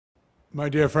My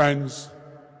dear friends,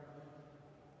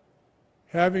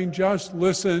 having just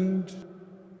listened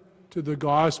to the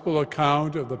gospel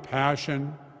account of the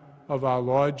passion of our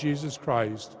Lord Jesus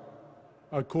Christ,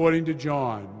 according to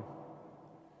John,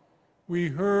 we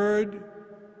heard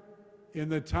in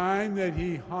the time that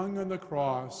he hung on the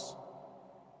cross,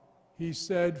 he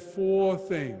said 4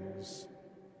 things,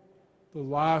 the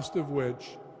last of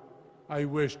which I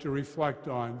wish to reflect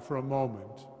on for a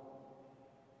moment.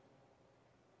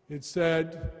 It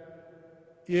said,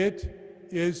 "It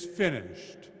is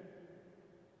finished."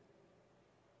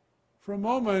 For a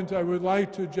moment, I would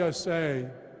like to just say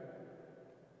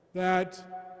that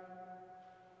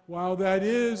while that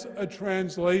is a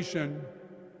translation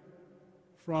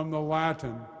from the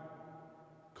Latin,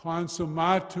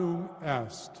 consummatum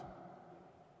est,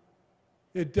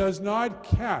 it does not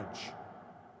catch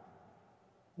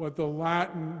what the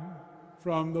Latin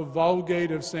from the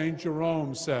Vulgate of St.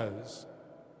 Jerome says.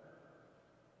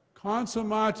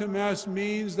 Consummatum est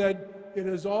means that it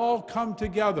has all come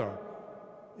together.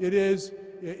 It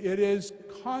is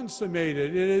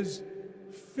consummated. It is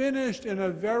finished in a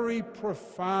very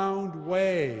profound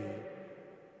way.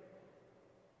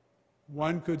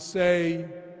 One could say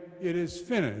it is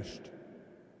finished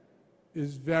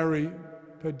is very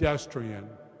pedestrian.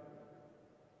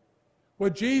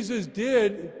 What Jesus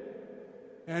did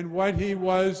and what he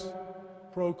was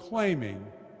proclaiming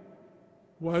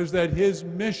was that his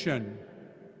mission,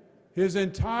 his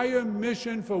entire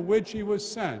mission for which he was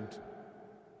sent,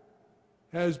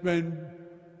 has been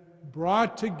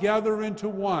brought together into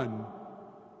one,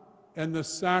 and the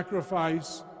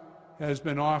sacrifice has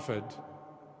been offered.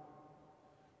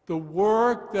 The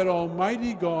work that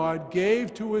Almighty God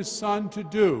gave to his Son to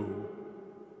do,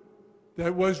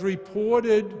 that was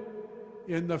reported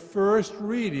in the first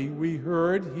reading we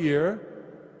heard here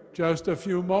just a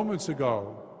few moments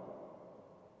ago,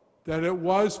 that it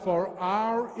was for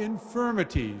our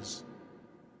infirmities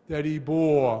that he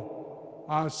bore,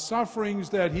 our sufferings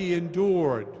that he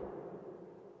endured.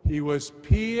 He was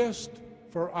pierced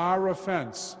for our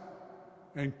offense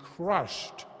and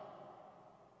crushed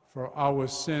for our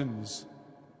sins.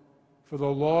 For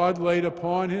the Lord laid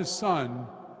upon his Son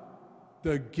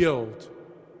the guilt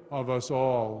of us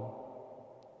all.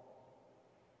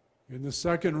 In the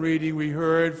second reading, we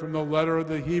heard from the letter of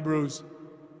the Hebrews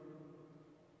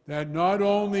that not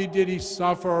only did he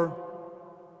suffer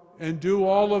and do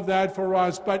all of that for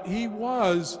us, but he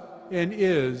was and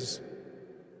is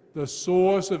the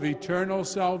source of eternal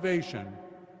salvation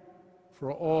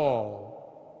for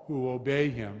all who obey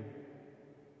him.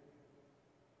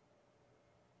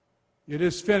 It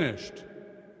is finished.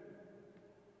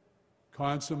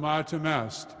 Consummatum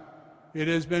est. It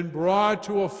has been brought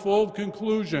to a full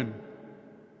conclusion.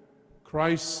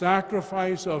 Christ's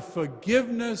sacrifice of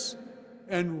forgiveness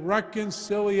and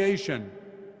reconciliation.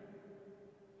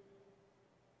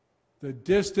 The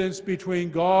distance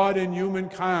between God and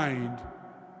humankind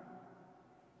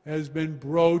has been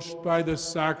broached by the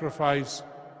sacrifice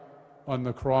on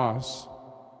the cross.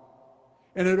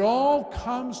 And it all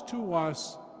comes to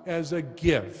us as a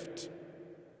gift.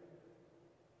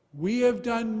 We have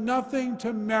done nothing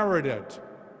to merit it.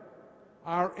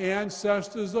 Our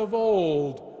ancestors of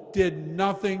old did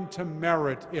nothing to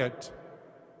merit it.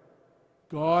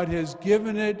 God has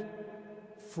given it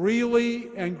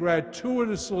freely and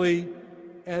gratuitously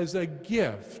as a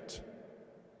gift.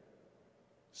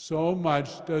 So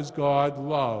much does God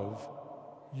love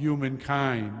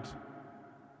humankind.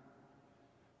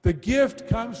 The gift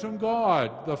comes from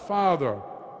God, the Father,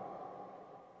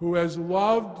 who has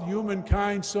loved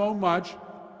humankind so much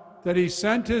that he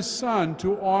sent his Son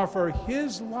to offer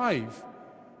his life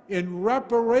in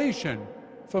reparation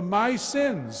for my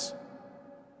sins,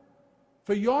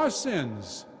 for your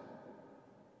sins,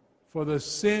 for the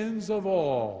sins of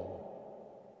all.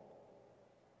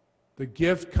 The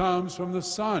gift comes from the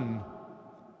Son,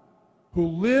 who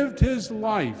lived his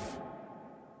life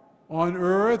on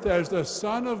earth as the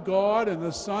Son of God and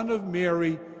the Son of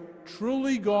Mary,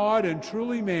 truly God and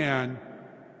truly man,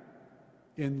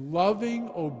 in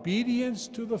loving obedience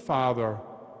to the Father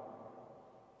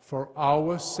for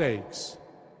our sakes,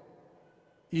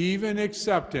 even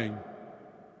accepting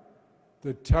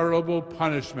the terrible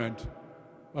punishment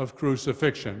of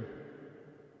crucifixion.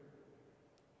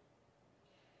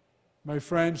 My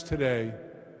friends, today,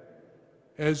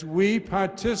 as we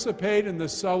participate in the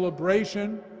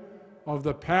celebration of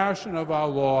the Passion of our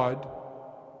Lord,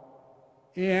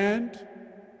 and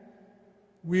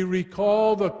we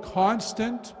recall the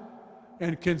constant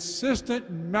and consistent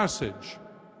message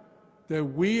that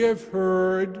we have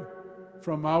heard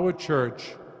from our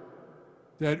church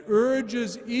that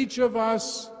urges each of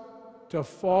us to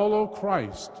follow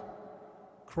Christ,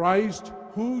 Christ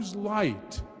whose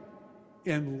light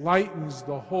enlightens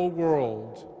the whole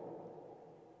world,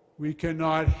 we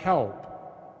cannot help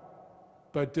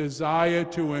but desire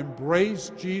to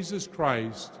embrace Jesus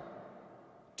Christ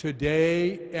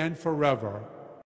today and forever.